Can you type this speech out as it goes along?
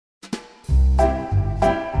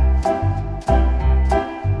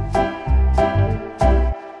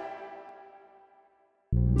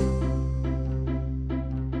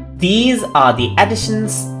These are the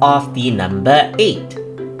additions of the number 8.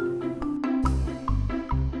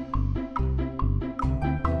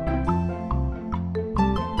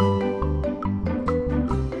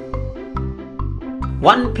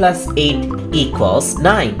 1 plus 8 equals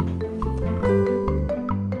 9.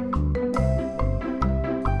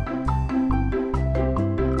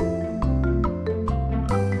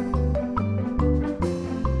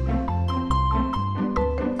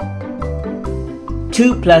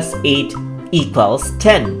 2 plus 8 equals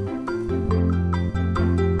 10.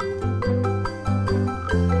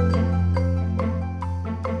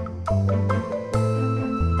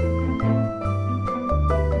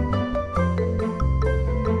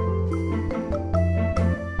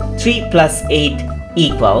 3 plus 8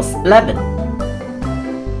 equals 11.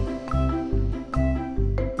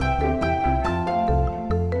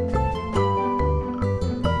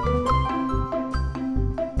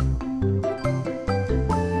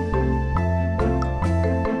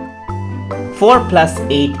 4 plus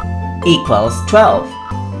 8 equals 12.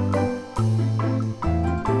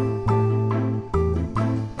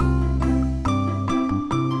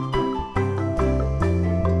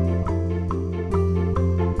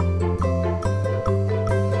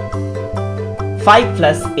 5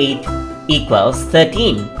 plus 8 equals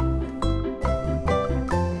 13.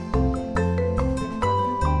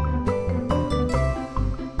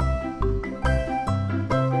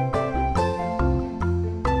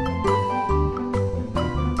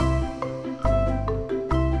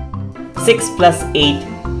 6 plus 8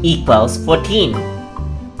 equals 14.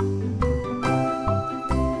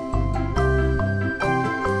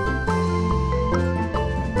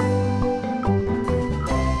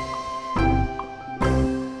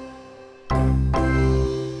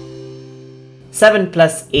 7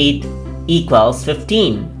 plus 8 equals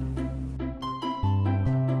 15.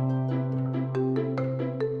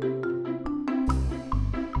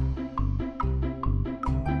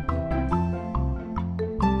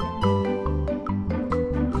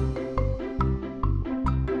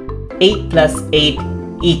 8 plus 8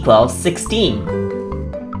 equals 16.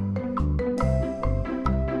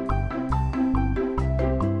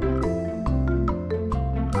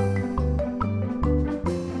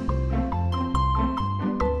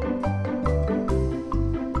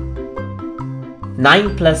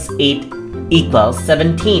 9 plus 8 equals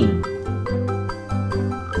 17.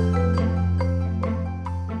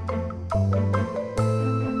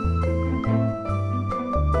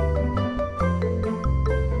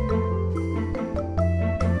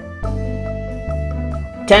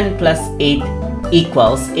 10 plus 8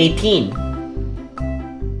 equals 18.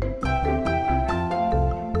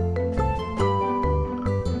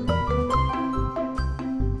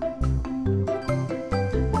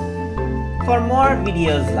 'For more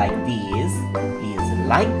videos like these, please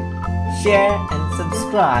like, share and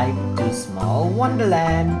subscribe to Small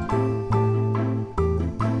Wonderland.